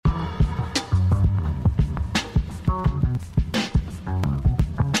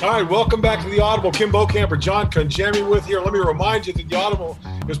All right, welcome back to the Audible. Kim Bokamper, John Conjemi with here. Let me remind you that the Audible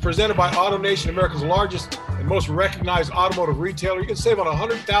is presented by AutoNation, America's largest and most recognized automotive retailer. You can save on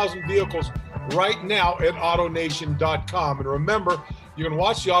 100,000 vehicles right now at AutoNation.com. And remember, you can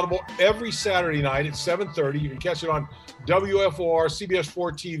watch the Audible every Saturday night at 7:30. You can catch it on WFOR,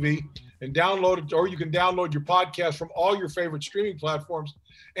 CBS4 TV, and download it, or you can download your podcast from all your favorite streaming platforms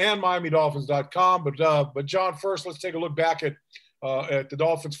and MiamiDolphins.com. But John, first, let's take a look back at the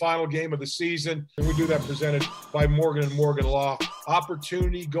Dolphins' final game of the season. And we do that presented by Morgan & Morgan Law.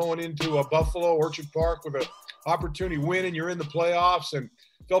 Opportunity going into Buffalo, Orchard Park with an opportunity win, and you're in the playoffs, and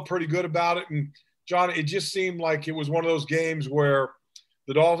felt pretty good about it. And, John, it just seemed like it was one of those games where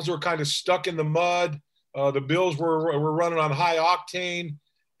the Dolphins were kind of stuck in the mud. The Bills were running on high octane,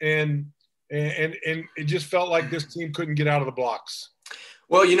 and it just felt like this team couldn't get out of the blocks.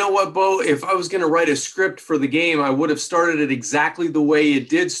 Well, you know what, Bo? If I was going to write a script for the game, I would have started it exactly the way it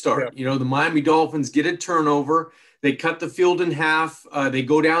did start. Yeah. You know, the Miami Dolphins get a turnover. They cut the field in half. They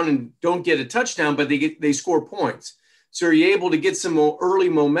go down and don't get a touchdown, but they score points. So you're able to get some early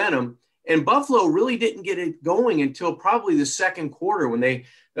momentum. And Buffalo really didn't get it going until probably the second quarter when they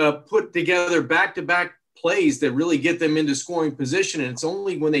put together back-to-back plays that really get them into scoring position. And it's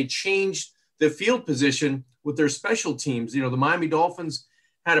only when they changed the field position with their special teams. You know, the Miami Dolphins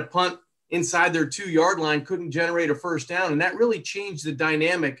had a punt inside their 2-yard line, couldn't generate a first down. And that really changed the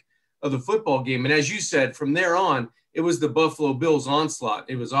dynamic of the football game. And as you said, from there on, it was the Buffalo Bills onslaught.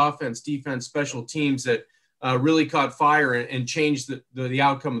 It was offense, defense, special teams that really caught fire and changed the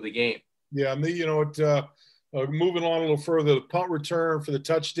outcome of the game. Yeah, and moving on a little further, the punt return for the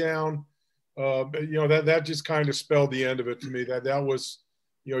touchdown, that just kind of spelled the end of it to me. That was,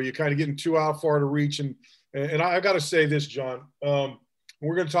 you're kind of getting too out far to reach. And I got to say this, John.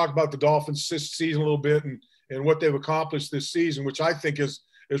 We're going to talk about the Dolphins this season a little bit and what they've accomplished this season, which I think is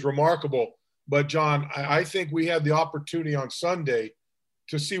remarkable. But, John, I think we had the opportunity on Sunday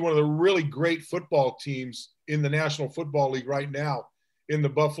to see one of the really great football teams in the National Football League right now in the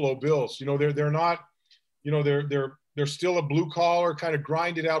Buffalo Bills. They're not, they're still a blue-collar kind of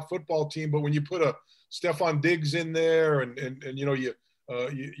grinded-out football team. But when you put a Stephon Diggs in there and you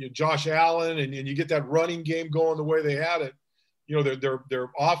Josh Allen and you get that running game going the way they had it, their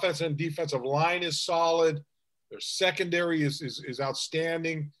offensive and defensive line is solid. Their secondary is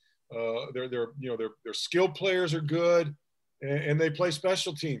outstanding. Their skilled players are good, and they play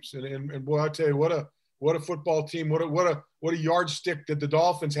special teams. And boy, I tell you, what a football team! What a yardstick that the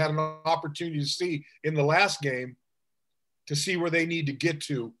Dolphins had an opportunity to see in the last game to see where they need to get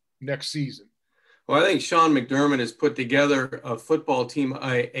to next season. Well, I think Sean McDermott has put together a football team,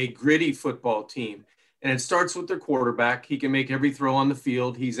 a gritty football team. And it starts with their quarterback. He can make every throw on the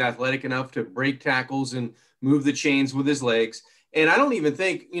field. He's athletic enough to break tackles and move the chains with his legs. And I don't even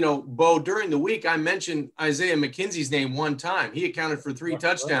think, Bo, during the week, I mentioned Isaiah McKenzie's name one time. He accounted for 3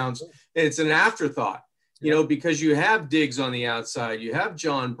 touchdowns. It's an afterthought, because you have Diggs on the outside. You have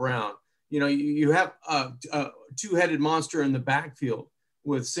John Brown. You have a two-headed monster in the backfield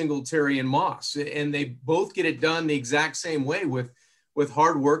with Singletary and Moss. And they both get it done the exact same way with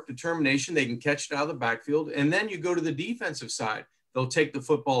hard work, determination. They can catch it out of the backfield. And then you go to the defensive side. They'll take the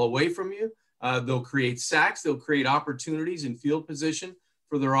football away from you. They'll create sacks. They'll create opportunities in field position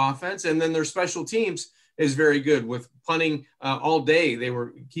for their offense. And then their special teams is very good with punting all day. They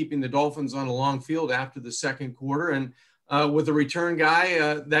were keeping the Dolphins on a long field after the second quarter. And with a return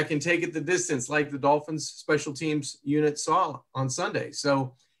guy that can take it the distance like the Dolphins special teams unit saw on Sunday.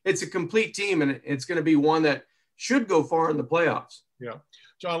 So it's a complete team, and it's going to be one that should go far in the playoffs. Yeah.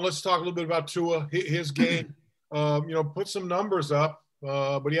 John, let's talk a little bit about Tua, his game. Put some numbers up,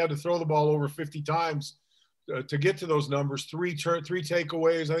 but he had to throw the ball over 50 times to get to those numbers. Three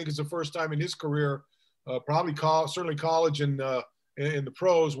takeaways. I think it's the first time in his career, certainly college and in the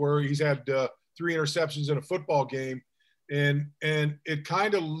pros, where he's had 3 interceptions in a football game. And it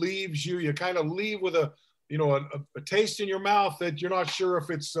kind of leaves you leave with a taste in your mouth that you're not sure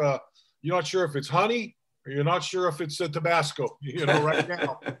if it's honey, or you're not sure if it's Tabasco, right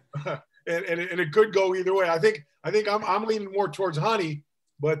now. and it could go either way. I think I'm leaning more towards honey,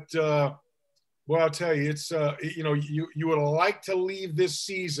 but I'll tell you, it's you would like to leave this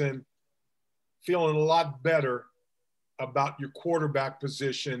season feeling a lot better about your quarterback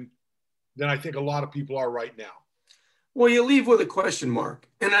position than I think a lot of people are right now. Well, you leave with a question mark.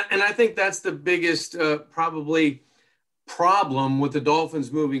 And I think that's the biggest probably problem with the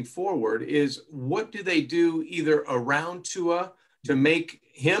Dolphins moving forward is what do they do either around Tua to make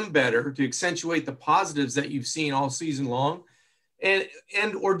him better, to accentuate the positives that you've seen all season long,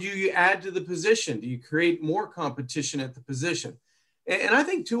 or do you add to the position? Do you create more competition at the position? And I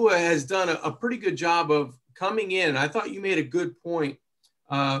think Tua has done a pretty good job of coming in. I thought you made a good point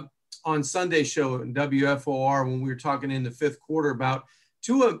on Sunday show in WFOR when we were talking in the fifth quarter about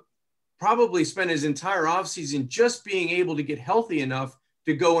Tua probably spent his entire offseason just being able to get healthy enough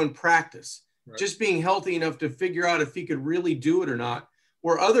to go and practice, right. Just being healthy enough to figure out if he could really do it or not,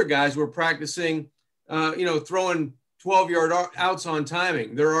 where other guys were practicing, throwing 12-yard outs on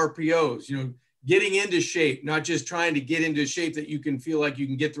timing, their RPOs, getting into shape, not just trying to get into shape that you can feel like you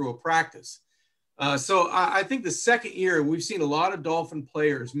can get through a practice. So I think the second year, we've seen a lot of Dolphin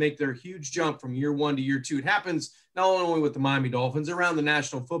players make their huge jump from year one to year two. It happens not only with the Miami Dolphins, around the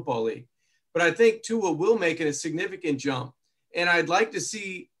National Football League. But I think Tua will make it a significant jump. And I'd like to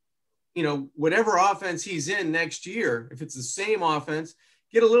see, whatever offense he's in next year, if it's the same offense,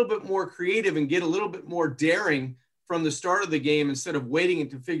 get a little bit more creative and get a little bit more daring from the start of the game instead of waiting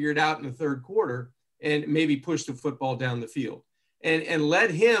to figure it out in the third quarter and maybe push the football down the field. And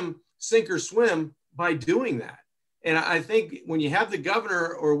let him sink or swim by doing that. And I think when you have the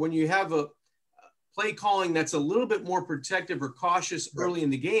governor or when you have a play calling that's a little bit more protective or cautious early in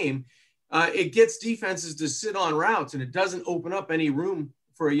the game, it gets defenses to sit on routes and it doesn't open up any room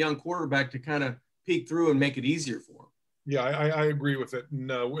for a young quarterback to kind of peek through and make it easier for him. Yeah, I agree with it. And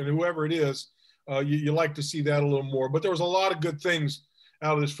whoever it is, you like to see that a little more. But there was a lot of good things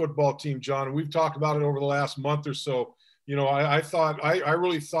out of this football team, John. And we've talked about it over the last month or so. I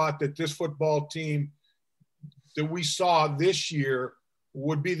really thought that this football team that we saw this year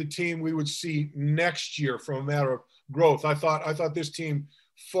would be the team we would see next year from a matter of growth. I thought this team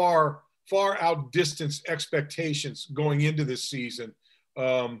far outdistanced expectations going into this season.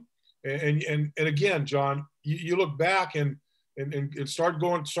 And again, John, you look back and start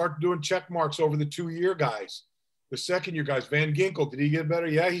doing check marks over the 2-year guys, the second-year guys. Van Ginkel, did he get better?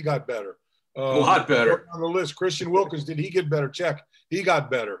 Yeah, he got better. A lot better. On the list, Christian Wilkins, did he get better? Check. He got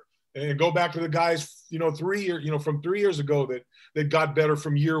better. And go back to the guys, 3 years, from 3 years ago that got better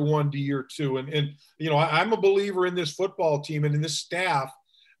from year one to year two. And I'm a believer in this football team and in this staff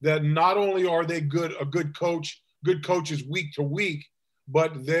that not only are they good coaches week to week,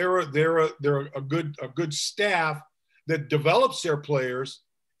 but they're a good staff that develops their players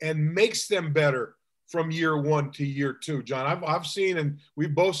and makes them better from year one to year two. John, I've seen, and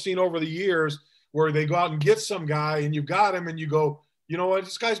we've both seen over the years where they go out and get some guy and you got him and you go, you know what,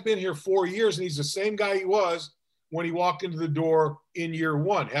 this guy's been here 4 years and he's the same guy he was when he walked into the door in year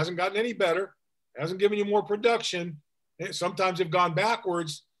one. Hasn't gotten any better, hasn't given you more production. Sometimes they've gone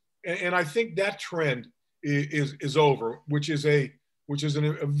backwards. And I think that trend is over, which is a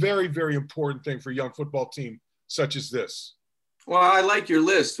very, very important thing for a young football team such as this. Well, I like your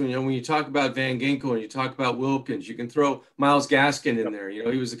list. When you talk about Van Ginkel and you talk about Wilkins, you can throw Myles Gaskin in there.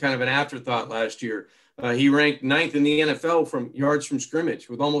 He was a kind of an afterthought last year. He ranked 9th in the NFL from yards from scrimmage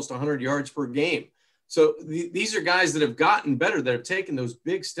with almost 100 yards per game. So these are guys that have gotten better, that have taken those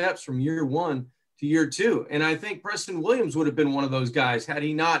big steps from year one to year two. And I think Preston Williams would have been one of those guys had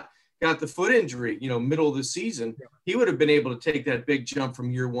he not got the foot injury, middle of the season. He would have been able to take that big jump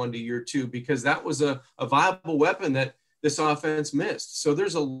from year one to year two because that was a viable weapon that this offense missed. So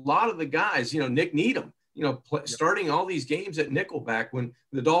there's a lot of the guys, Nick Needham, starting all these games at nickelback when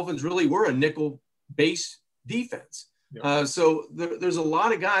the Dolphins really were a nickel base defense. So there's a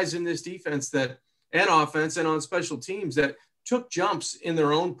lot of guys in this defense and offense and on special teams that took jumps in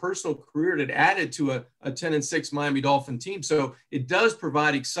their own personal career that added to a 10-6 Miami Dolphin team. So it does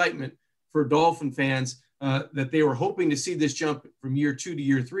provide excitement for Dolphin fans that they were hoping to see this jump from year two to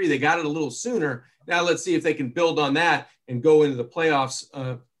year three. They got it a little sooner. Now let's see if they can build on that and go into the playoffs,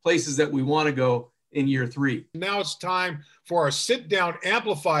 places that we want to go in year three. Now it's time for our sit down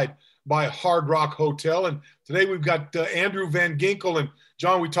amplified by Hard Rock Hotel. And today we've got Andrew Van Ginkel. And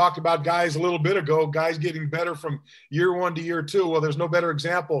John, we talked about guys a little bit ago, guys getting better from year one to year two. Well, there's no better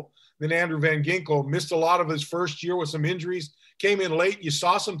example than Andrew Van Ginkel. Missed a lot of his first year with some injuries, came in late. You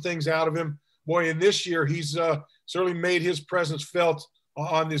saw some things out of him. Boy, in this year, he's certainly made his presence felt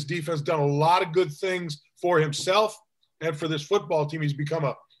on this defense, done a lot of good things for himself and for this football team. He's become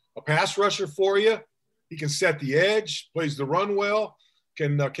a pass rusher for you. He can set the edge, plays the run well,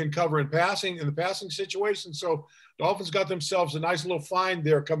 can cover in the passing situation. So Dolphins got themselves a nice little find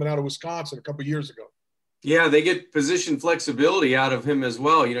there coming out of Wisconsin a couple of years ago. Yeah, they get position flexibility out of him as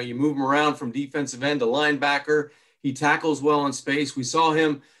well. You move him around from defensive end to linebacker. He tackles well in space. We saw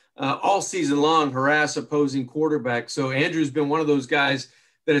him all season long harass opposing quarterbacks. So Andrew's been one of those guys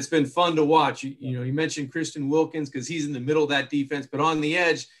that it's been fun to watch. You mentioned Christian Wilkins because he's in the middle of that defense, but on the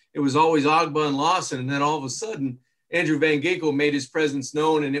edge, it was always Ogba and Lawson. And then all of a sudden, Andrew Van Ginkel made his presence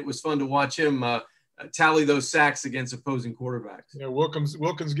known, and it was fun to watch him tally those sacks against opposing quarterbacks. Yeah,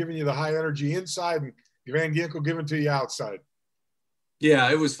 Wilkins giving you the high energy inside, and Van Ginkel giving to you outside.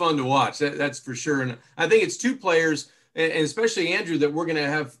 Yeah, it was fun to watch. That's for sure. And I think it's two players, and especially Andrew, that we're going to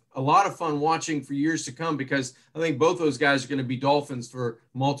have a lot of fun watching for years to come, because I think both those guys are going to be Dolphins for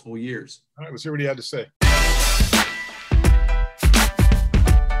multiple years. All right, let's hear what he had to say.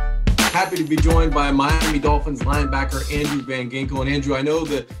 Happy to be joined by Miami Dolphins linebacker Andrew Van Ginkel. And Andrew, I know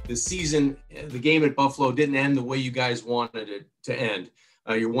the season, the game at Buffalo didn't end the way you guys wanted it to end.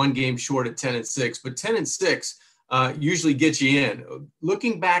 You're one game short at 10-6, but 10-6 usually gets you in.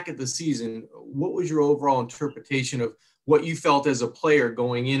 Looking back at the season, what was your overall interpretation of what you felt as a player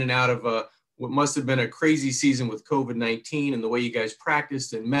going in and out of what must have been a crazy season with COVID-19, and the way you guys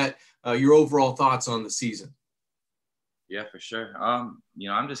practiced and met? Your overall thoughts on the season? Yeah, for sure. I'm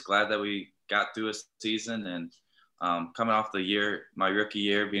just glad that we got through a season, and coming off the year, my rookie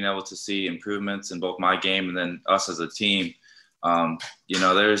year, being able to see improvements in both my game and then us as a team.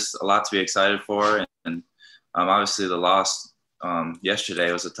 There's a lot to be excited for, and obviously the loss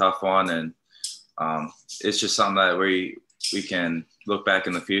yesterday was a tough one, and it's just something that we can look back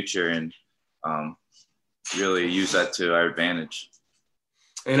in the future and really use that to our advantage.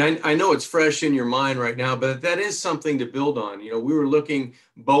 And I know it's fresh in your mind right now, but that is something to build on. We were looking,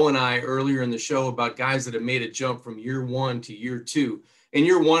 Bo and I, earlier in the show about guys that have made a jump from year one to year two. And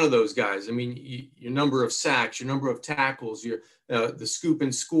you're one of those guys. I mean, your number of sacks, your number of tackles, the scoop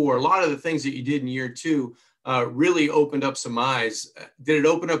and score, a lot of the things that you did in year two really opened up some eyes. Did it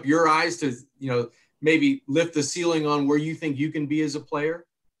open up your eyes to, maybe lift the ceiling on where you think you can be as a player?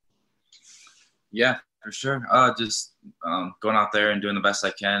 Yeah, for sure. Just going out there and doing the best I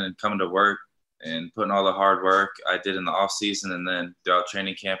can and coming to work and putting all the hard work I did in the off season and then throughout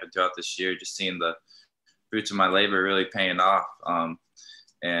training camp and throughout this year, just seeing the fruits of my labor really paying off.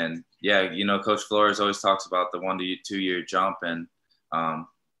 And yeah, Coach Flores always talks about the 1 to 2 year jump. And I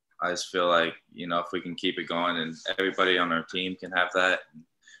just feel like, if we can keep it going and everybody on our team can have that,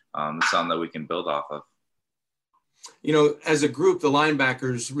 it's something that we can build off of. As a group, the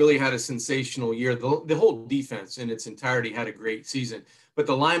linebackers really had a sensational year. The whole defense in its entirety had a great season, but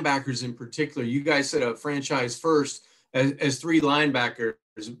the linebackers in particular, you guys set a franchise first as three linebackers,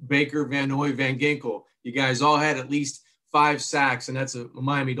 Baker, Van Noy, Van Ginkel. You guys all had at least 5 sacks, and that's a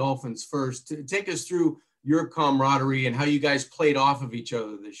Miami Dolphins first. Take us through your camaraderie and how you guys played off of each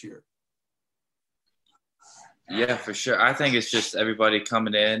other this year. Yeah, for sure. I think it's just everybody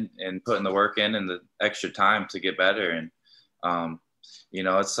coming in and putting the work in and the extra time to get better. And,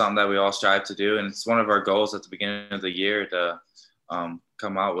 it's something that we all strive to do. And it's one of our goals at the beginning of the year to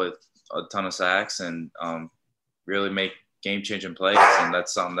come out with a ton of sacks and really make game-changing plays. And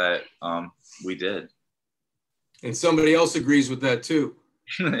that's something that we did. And somebody else agrees with that too.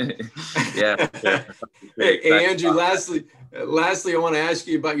 Yeah. Hey, Andrew, lastly, I want to ask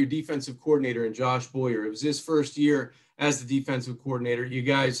you about your defensive coordinator and Josh Boyer. It was his first year as the defensive coordinator. You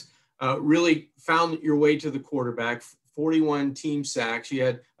guys really found your way to the quarterback, 41 team sacks. You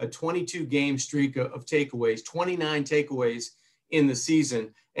had a 22-game streak of takeaways, 29 takeaways in the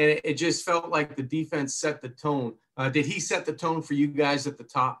season. And it just felt like the defense set the tone. Did he set the tone for you guys at the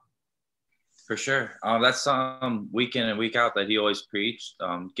top? For sure. That's week in and week out that he always preached,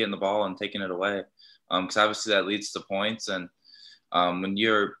 getting the ball and taking it away. Because obviously that leads to points. And when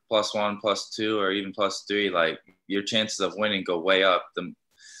you're +1, +2, or even +3, like your chances of winning go way up the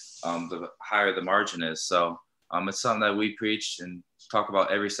higher the margin is. So it's something that we preach and talk about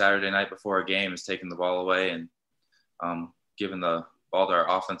every Saturday night before a game, is taking the ball away and giving the ball to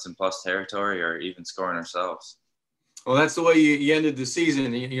our offense in plus territory or even scoring ourselves. Well, that's the way you ended the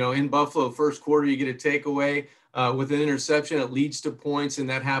season. In Buffalo, first quarter, you get a takeaway with an interception. It leads to points, and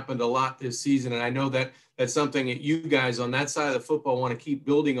that happened a lot this season. And I know that that's something that you guys on that side of the football want to keep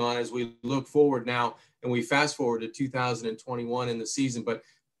building on as we look forward now and we fast forward to 2021 in the season. But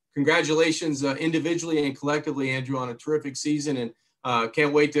congratulations individually and collectively, Andrew, on a terrific season, and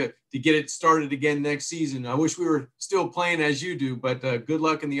can't wait to get it started again next season. I wish we were still playing as you do, but good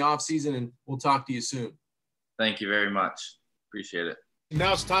luck in the off season, and we'll talk to you soon. Thank you very much. Appreciate it.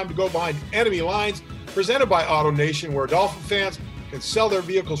 Now it's time to go behind enemy lines, presented by AutoNation, where Dolphin fans can sell their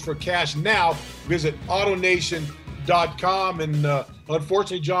vehicles for cash now. Visit AutoNation.com. And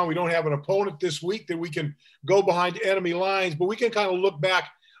unfortunately, John, we don't have an opponent this week that we can go behind enemy lines, but we can kind of look back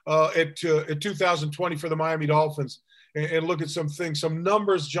at 2020 for the Miami Dolphins and look at some things, some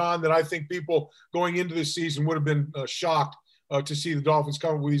numbers, John, that I think people going into this season would have been shocked to see the Dolphins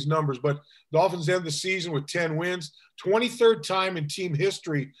come up with these numbers. But Dolphins end the season with 10 wins, 23rd time in team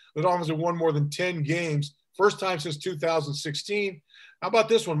history the Dolphins have won more than 10 games, first time since 2016. How about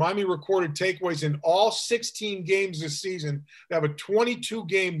this one? Miami recorded takeaways in all 16 games this season. They have a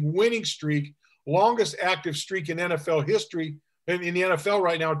 22-game winning streak, longest active streak in NFL history. In the NFL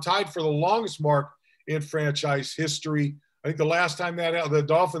right now, tied for the longest mark in franchise history. I think the last time that the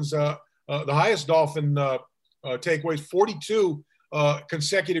Dolphins, the highest Dolphin takeaways, 42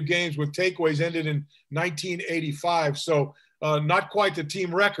 consecutive games with takeaways, ended in 1985. So not quite the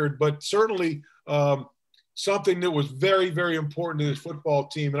team record, but certainly something that was very, very important to this football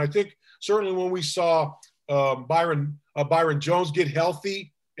team. And I think certainly when we saw Byron Jones get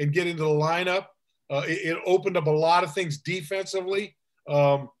healthy and get into the lineup, it opened up a lot of things defensively.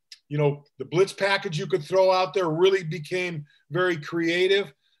 The blitz package you could throw out there really became very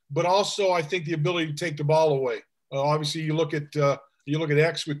creative, but also I think the ability to take the ball away. Obviously, you look at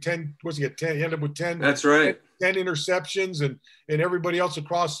X with 10. What's he get? 10. He ended up with 10. That's right. 10 interceptions and everybody else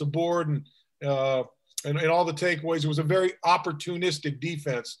across the board and all the takeaways. It was a very opportunistic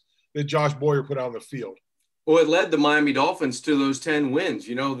defense that Josh Boyer put on the field. Well, it led the Miami Dolphins to those 10 wins.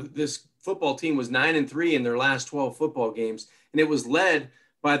 This football team was 9-3 in their last 12 football games, and it was led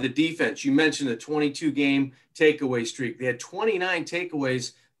by the defense. You mentioned the 22-game takeaway streak. They had 29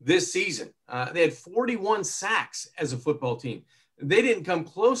 takeaways this season. They had 41 sacks as a football team. They didn't come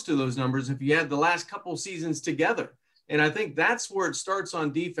close to those numbers if you had the last couple seasons together. And I think that's where it starts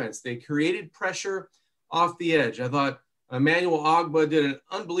on defense. They created pressure off the edge. I thought Emmanuel Ogbah did an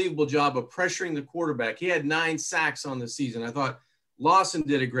unbelievable job of pressuring the quarterback. He had 9 sacks on the season. I thought Lawson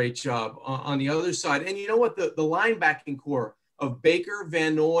did a great job on the other side. And you know what? The linebacking core of Baker,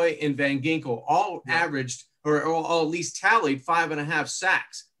 Van Noy, and Van Ginkel all averaged or all at least tallied 5.5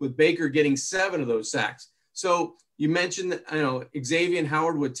 sacks, with Baker getting 7 of those sacks. So you mentioned, Xavier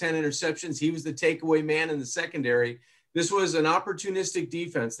Howard with 10 interceptions. He was the takeaway man in the secondary. This was an opportunistic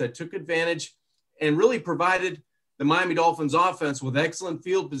defense that took advantage and really provided the Miami Dolphins offense with excellent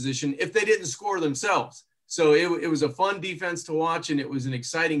field position if they didn't score themselves. So it was a fun defense to watch, and it was an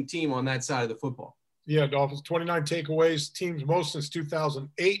exciting team on that side of the football. Yeah, Dolphins, 29 takeaways, teams most since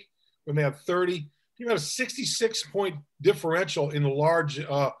 2008 when they had 30. You had a 66-point differential in the large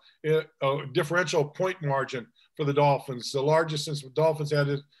differential point margin for the Dolphins, the largest since the Dolphins had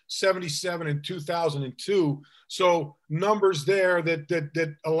 77 in 2002. So numbers there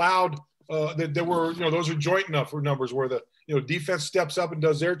that allowed that were, those are joint enough for numbers where the defense steps up and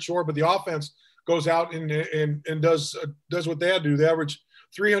does their chore, but the offense goes out and does what they had to do. They average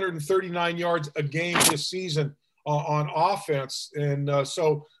 339 yards a game this season on offense, and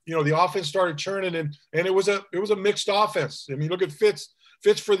so the offense started churning, and it was a mixed offense. I mean, look at Fitz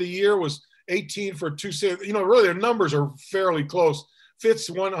for the year was 18 for 260. Really their numbers are fairly close. Fitz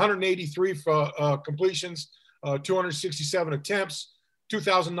 183 for completions, 267 attempts,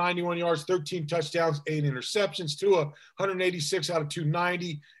 2,091 yards, 13 touchdowns, 8 interceptions. Tua 186 out of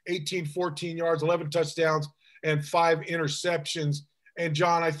 290, 14 yards, 11 touchdowns, and 5 interceptions. And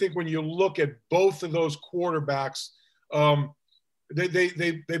John, I think when you look at both of those quarterbacks,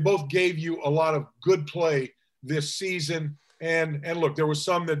 they both gave you a lot of good play this season. And look, there was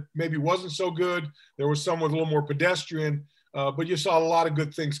some that maybe wasn't so good. There was some with a little more pedestrian, but you saw a lot of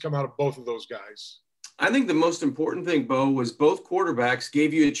good things come out of both of those guys. I think the most important thing, Bo, was both quarterbacks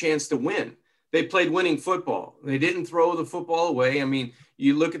gave you a chance to win. They played winning football. They didn't throw the football away. I mean,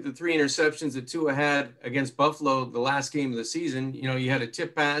 you look at the 3 interceptions that Tua had against Buffalo the last game of the season. You had a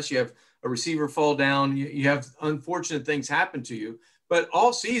tip pass, you have a receiver fall down, you have unfortunate things happen to you. But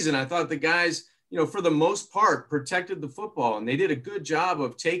all season, I thought the guys, for the most part, protected the football, and they did a good job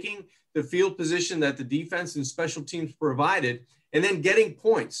of taking the field position that the defense and special teams provided and then getting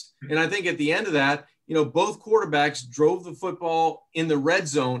points. And I think at the end of that, both quarterbacks drove the football in the red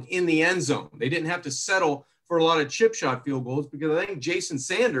zone, in the end zone. They didn't have to settle for a lot of chip shot field goals, because I think Jason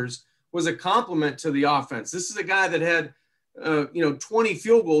Sanders was a compliment to the offense. This is a guy that had, 20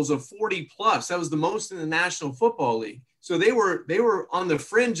 field goals of 40 plus. That was the most in the National Football League. So they were on the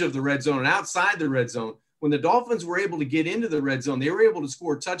fringe of the red zone and outside the red zone. When the Dolphins were able to get into the red zone, they were able to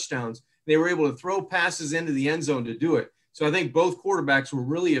score touchdowns. They were able to throw passes into the end zone to do it. So I think both quarterbacks were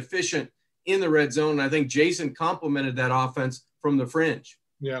really efficient in the red zone. And I think Jason complemented that offense from the fringe.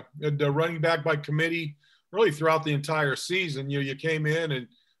 Yeah. And running back by committee really throughout the entire season. You came in and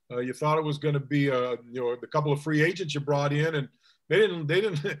you thought it was going to be a couple of free agents you brought in, and they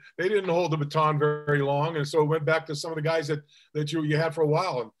didn't hold the baton very long. And so it went back to some of the guys that you had for a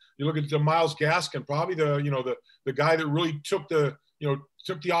while. And you look at Myles Gaskin, probably the guy that really took the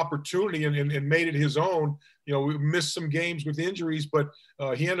took the opportunity and made it his own. We missed some games with injuries, but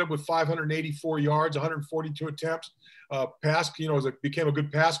he ended up with 584 yards, 142 attempts. Became a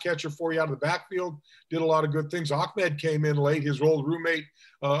good pass catcher for you out of the backfield, did a lot of good things. Ahmed came in late, his old roommate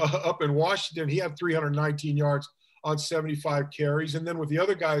up in Washington. He had 319 yards on 75 carries. And then with the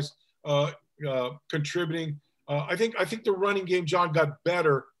other guys contributing, I think the running game, John, got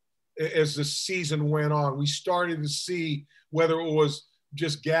better as the season went on. We started to see whether it was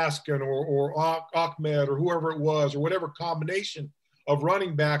just Gaskin or Ahmed or whoever it was, or whatever combination of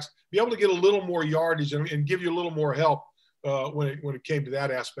running backs, be able to get a little more yardage and give you a little more help when it came to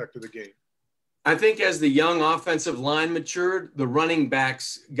that aspect of the game. I think as the young offensive line matured, the running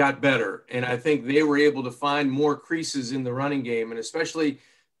backs got better. And I think they were able to find more creases in the running game. And especially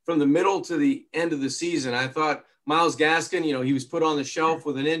from the middle to the end of the season, I thought Myles Gaskin, he was put on the shelf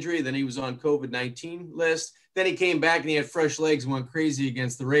with an injury. Then he was on COVID-19 list. Then he came back and he had fresh legs and went crazy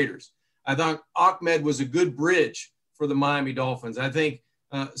against the Raiders. I thought Ahmed was a good bridge for the Miami Dolphins. I think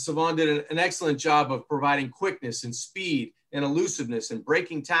Savon did an excellent job of providing quickness and speed and elusiveness and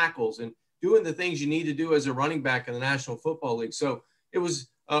breaking tackles and doing the things you need to do as a running back in the National Football League. So it was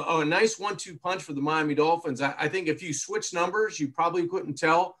a nice 1-2 punch for the Miami Dolphins. I think if you switch numbers, you probably couldn't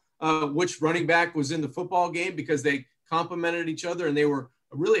tell which running back was in the football game because they complemented each other and they were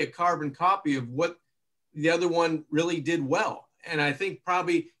really a carbon copy of what the other one really did well. And I think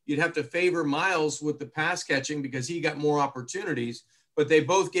probably you'd have to favor Myles with the pass catching because he got more opportunities, but they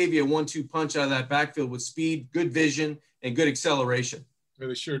both gave you a 1-2 punch out of that backfield with speed, good vision, and good acceleration. Yeah,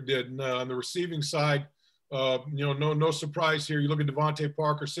 they sure did. And on the receiving side, no surprise here. You look at Devontae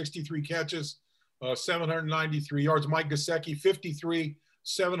Parker, 63 catches, 793 yards. Mike Gesicki, 53,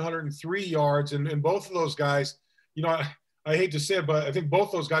 703 yards. And both of those guys, I hate to say it, but I think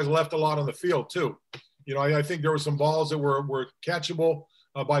both those guys left a lot on the field too. I think there were some balls that were catchable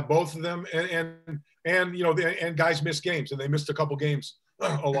by both of them, and guys missed games, and they missed a couple games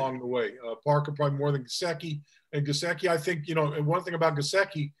along the way. Parker probably more than Gesicki, and Gesicki, I think, and one thing about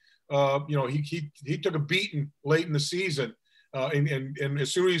Gesicki, he took a beating late in the season, and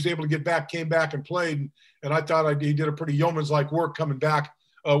as soon as he was able to get back, came back and played, and I thought he did a pretty yeoman's-like work coming back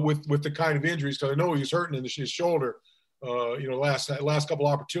with the kind of injuries, because I know he was hurting in his shoulder. Last couple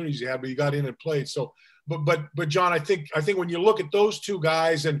opportunities he had, but he got in and played. So, but John, I think when you look at those two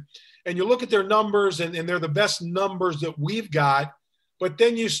guys and you look at their numbers and they're the best numbers that we've got, but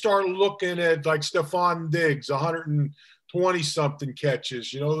then you start looking at like Stephon Diggs, 120 something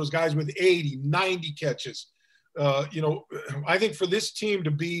catches, those guys with 80, 90 catches. I think for this team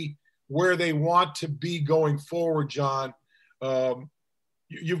to be where they want to be going forward, John,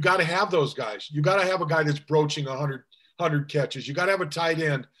 you've got to have those guys. You've got to have a guy that's broaching 100 catches. You got to have a tight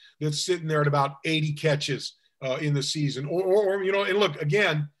end that's sitting there at about 80 catches in the season. Or and look,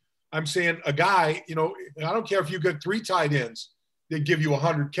 again, I'm saying a guy, I don't care if you get 3 tight ends that give you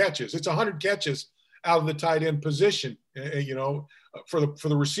 100 catches. It's 100 catches out of the tight end position. For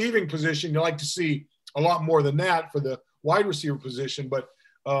the receiving position, you like to see a lot more than that for the wide receiver position. But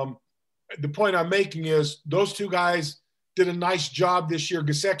the point I'm making is those two guys did a nice job this year.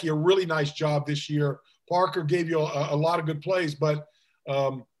 Gesicki, a really nice job this year. Parker gave you a lot of good plays, but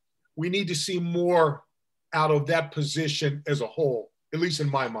we need to see more out of that position as a whole, at least in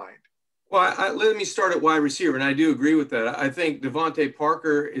my mind. Well, let me start at wide receiver, and I do agree with that. I think Devontae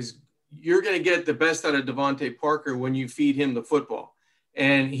Parker you're going to get the best out of Devontae Parker when you feed him the football.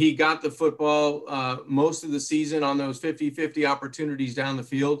 And he got the football most of the season on those 50-50 opportunities down the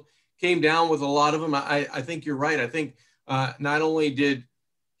field, came down with a lot of them. I think you're right. I think not only did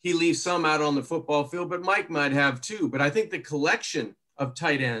he leave some out on the football field, but Mike might have too. But I think the collection of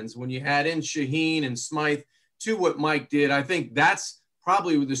tight ends, when you add in Shaheen and Smythe to what Mike did, I think that's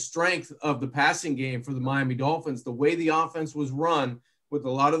probably the strength of the passing game for the Miami Dolphins. The way the offense was run with a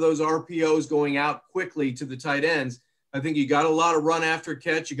lot of those RPOs going out quickly to the tight ends, I think you got a lot of run after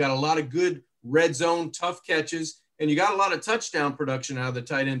catch. You got a lot of good red zone, tough catches, and you got a lot of touchdown production out of the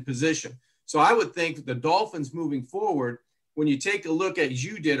tight end position. So I would think the Dolphins moving forward, when you take a look at, as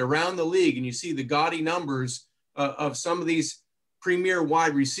you did, around the league and you see the gaudy numbers of some of these premier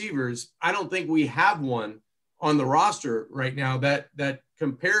wide receivers, I don't think we have one on the roster right now that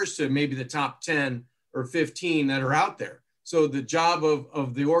compares to maybe the top 10 or 15 that are out there. So the job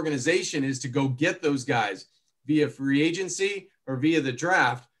of the organization is to go get those guys via free agency or via the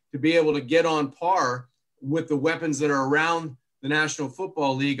draft to be able to get on par with the weapons that are around the National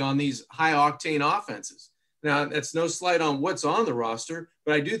Football League on these high octane offenses. Now, that's no slight on what's on the roster,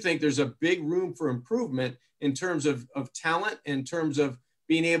 but I do think there's a big room for improvement in terms of talent, in terms of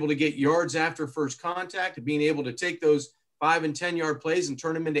being able to get yards after first contact, being able to take those 5 and 10 yard plays and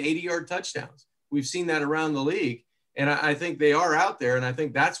turn them into 80-yard touchdowns. We've seen that around the league. And I think they are out there. And I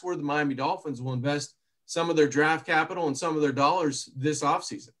think that's where the Miami Dolphins will invest some of their draft capital and some of their dollars this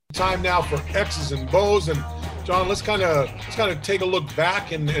offseason. Time now for X's and Bo's. And John, let's kind of take a look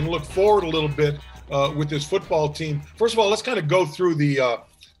back and look forward a little bit with this football team. First of all, let's kind of go through the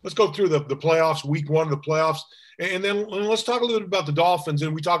playoffs, week one of the playoffs. And then let's talk a little bit about the Dolphins.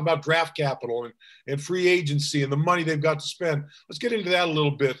 And we talk about draft capital and free agency and the money they've got to spend. Let's get into that a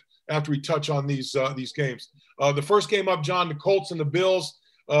little bit after we touch on these games. The first game up, John, the Colts and the Bills.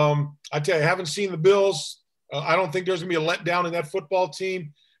 I tell you, I haven't seen the Bills. I don't think there's going to be a letdown in that football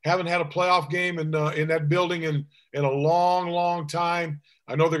team. Haven't had a playoff game in that building in a long, long time.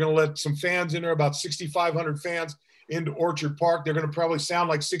 I know they're going to let some fans in there, about 6,500 fans into Orchard Park. They're going to probably sound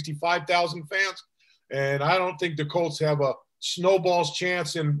like 65,000 fans. And I don't think the Colts have a snowball's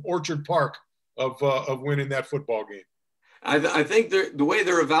chance in Orchard Park of winning that football game. I think the way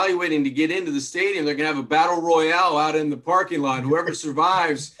they're evaluating to get into the stadium, they're going to have a battle royale out in the parking lot. Whoever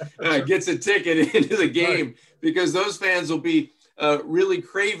survives gets a ticket into the game, right, because those fans will be really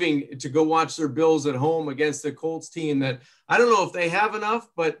craving to go watch their Bills at home against the Colts team that I don't know if they have enough,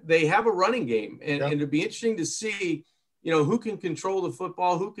 but they have a running game. And it'd be interesting to see, who can control the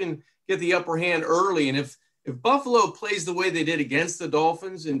football, who can get the upper hand early. And if Buffalo plays the way they did against the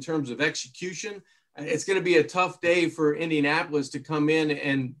Dolphins in terms of execution, it's going to be a tough day for Indianapolis to come in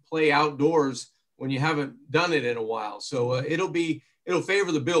and play outdoors when you haven't done it in a while. So it'll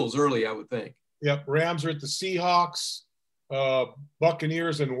favor the Bills early, I would think. Yep. Rams are at the Seahawks,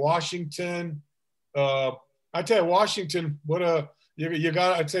 Buccaneers in Washington. I tell you, Washington, you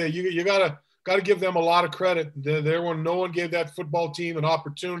got to give them a lot of credit. No one gave that football team an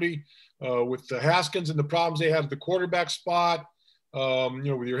opportunity with the Haskins and the problems they had at the quarterback spot.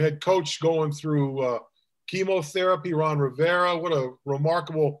 With your head coach going through chemotherapy, Ron Rivera, what a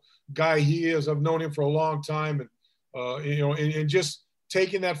remarkable guy he is. I've known him for a long time. And just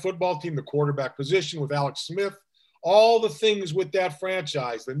taking that football team, the quarterback position with Alex Smith, all the things with that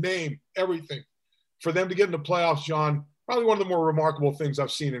franchise, the name, everything, for them to get in the playoffs, John, probably one of the more remarkable things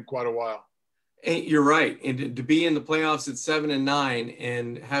I've seen in quite a while. And you're right. And to be in the playoffs at 7-9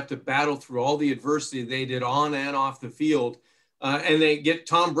 and have to battle through all the adversity they did on and off the field, and they get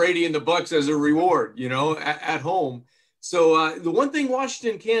Tom Brady and the Bucs as a reward, at home. So the one thing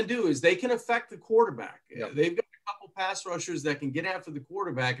Washington can do is they can affect the quarterback. Yep. They've got a couple pass rushers that can get after the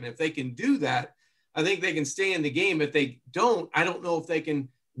quarterback. And if they can do that, I think they can stay in the game. If they don't, I don't know if they can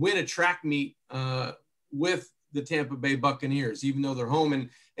win a track meet with the Tampa Bay Buccaneers, even though they're home.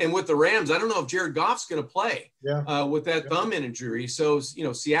 And with the Rams, I don't know if Jared Goff's going to play with that thumb injury. So,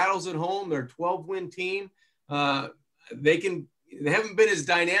 Seattle's at home. They're a 12-win team. They haven't been as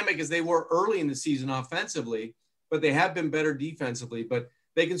dynamic as they were early in the season offensively, but they have been better defensively. But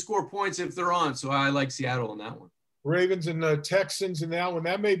they can score points if they're on. So I like Seattle in that one. Ravens and Texans in that one.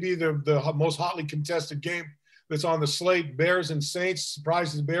 That may be the most hotly contested game that's on the slate. Bears and Saints.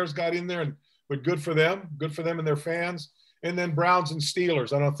 Surprised the Bears got in there, but good for them. Good for them and their fans. And then Browns and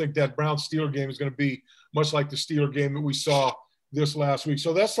Steelers. I don't think that Browns-Steeler game is going to be much like the Steeler game that we saw this last week.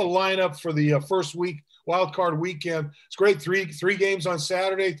 So that's the lineup for the first week, wild card weekend. It's great. Three games on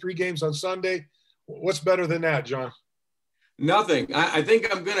Saturday, 3 games on Sunday. What's better than that, John? Nothing. I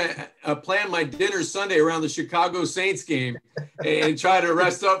think I'm going to plan my dinner Sunday around the Chicago Saints game and try to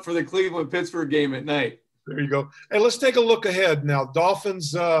rest up for the Cleveland-Pittsburgh game at night. There you go. Hey, let's take a look ahead now.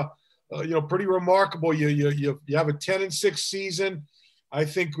 Dolphins, pretty remarkable. You have a 10-6 season, I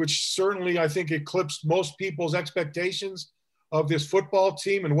think, which certainly eclipsed most people's expectations of this football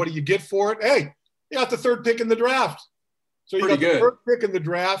team. And what do you get for it? Hey, you got the 3rd pick in the draft. So you got the 3rd pick in the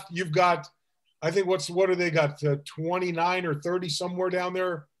draft. You've got, I think, what do they got? 29 or 30 somewhere down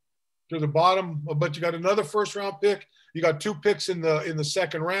there to the bottom. But you got another first-round pick. You got 2 picks in the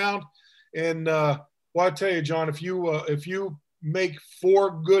 2nd round. And well, I tell you, John, if you make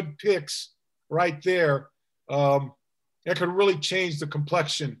 4 good picks right there, it could really change the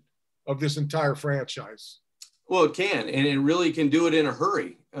complexion of this entire franchise. Well, it can, and it really can do it in a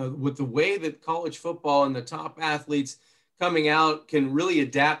hurry. With the way that college football and the top athletes coming out can really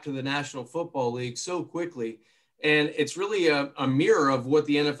adapt to the National Football League so quickly. And it's really a mirror of what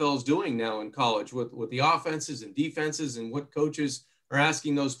the NFL is doing now in college with the offenses and defenses and what coaches are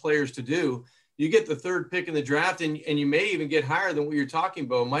asking those players to do. You get the 3rd pick in the draft, and you may even get higher than what you're talking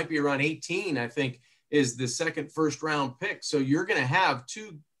about. It might be around 18, I think, is the 2nd first-round pick. So you're going to have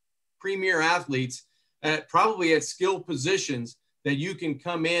 2 premier athletes probably at skill positions that you can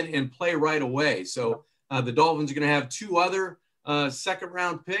come in and play right away. So the Dolphins are going to have 2 other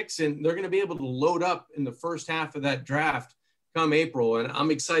second-round picks, and they're going to be able to load up in the first half of that draft come April. And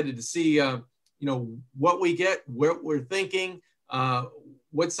I'm excited to see, what we get, what we're thinking,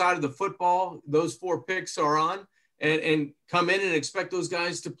 what side of the football those 4 picks are on, and come in and expect those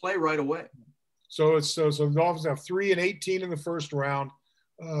guys to play right away. So the Dolphins have 3 and 18 in the first round.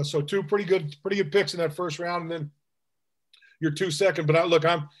 So 2 pretty good picks in that first round, and then your 2 second. But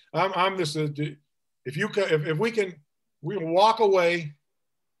I'm this. If we can walk away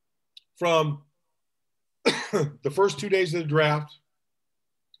from the first 2 days of the draft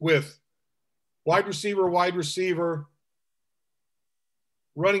with wide receiver,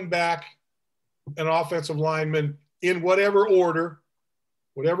 running back, and offensive lineman in whatever order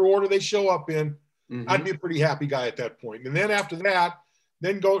they show up in, I'd be a pretty happy guy at that point. And then after that,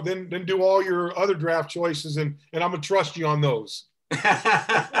 then do all your other draft choices, and I'm gonna trust you on those.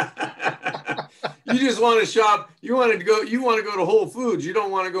 You just want to shop. You want to go to Whole Foods. You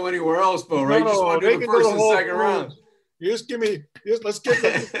don't want to go anywhere else, Bo, right? You just want to do the first and second round. You just let's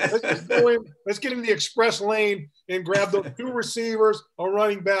get in the express lane and grab those 2 receivers, a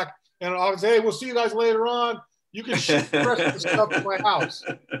running back, and I'll say, hey, we'll see you guys later on. You can ship the rest of the stuff to my house.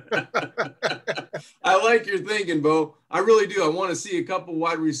 I like your thinking, Bo. I really do. I want to see a couple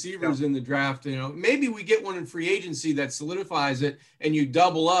wide receivers in the draft. Maybe we get one in free agency that solidifies it, and you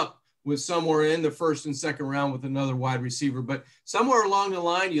double up with somewhere in the first and second round with another wide receiver. But somewhere along the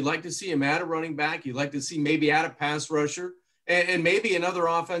line, you'd like to see him add a running back. You'd like to see maybe add a pass rusher and maybe another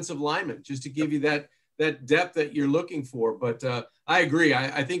offensive lineman just to give you that depth that you're looking for. But I agree.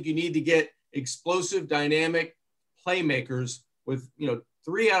 I think you need to get explosive, dynamic playmakers with,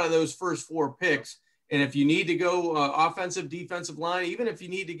 3 out of those first 4 picks. And if you need to go offensive, defensive line, even if you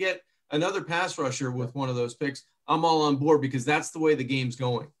need to get another pass rusher with one of those picks, I'm all on board because that's the way the game's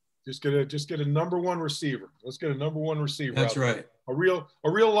going. Just get a number 1 receiver. Let's get a number 1 receiver. That's right. A real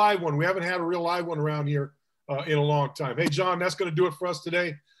live one. We haven't had a real live one around here in a long time. Hey, John, that's going to do it for us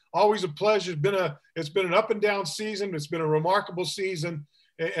today. Always a pleasure. It's been an up and down season. It's been a remarkable season,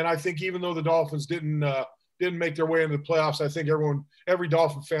 and I think even though the Dolphins didn't make their way into the playoffs, I think every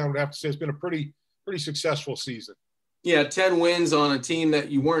Dolphin fan would have to say it's been a pretty successful season. Yeah, 10 wins on a team that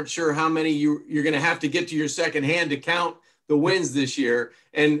you weren't sure how many you're going to have to get to your second hand to count the wins this year.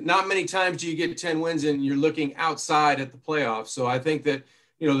 And not many times do you get 10 wins and you're looking outside at the playoffs. So I think that,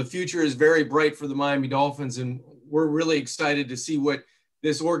 the future is very bright for the Miami Dolphins, and we're really excited to see what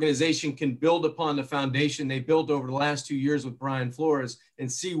this organization can build upon the foundation they built over the last 2 years with Brian Flores and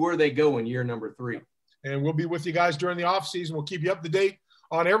see where they go in year number 3. And we'll be with you guys during the offseason. We'll keep you up to date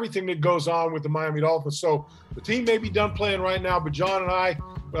on everything that goes on with the Miami Dolphins. So the team may be done playing right now, but John and I,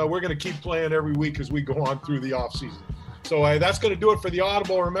 we're going to keep playing every week as we go on through the offseason. So that's going to do it for the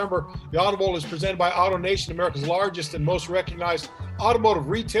Audible. Remember, the Audible is presented by AutoNation, America's largest and most recognized automotive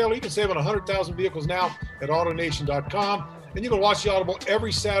retailer. You can save on 100,000 vehicles now at AutoNation.com. And you can watch the Audible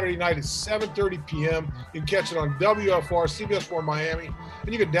every Saturday night at 7:30 p.m. You can catch it on WFR, CBS4 Miami.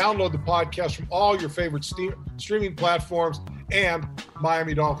 And you can download the podcast from all your favorite streaming platforms and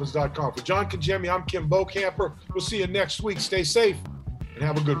MiamiDolphins.com. For John Congemi, I'm Kim Bocamper. We'll see you next week. Stay safe and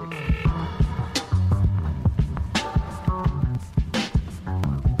have a good one.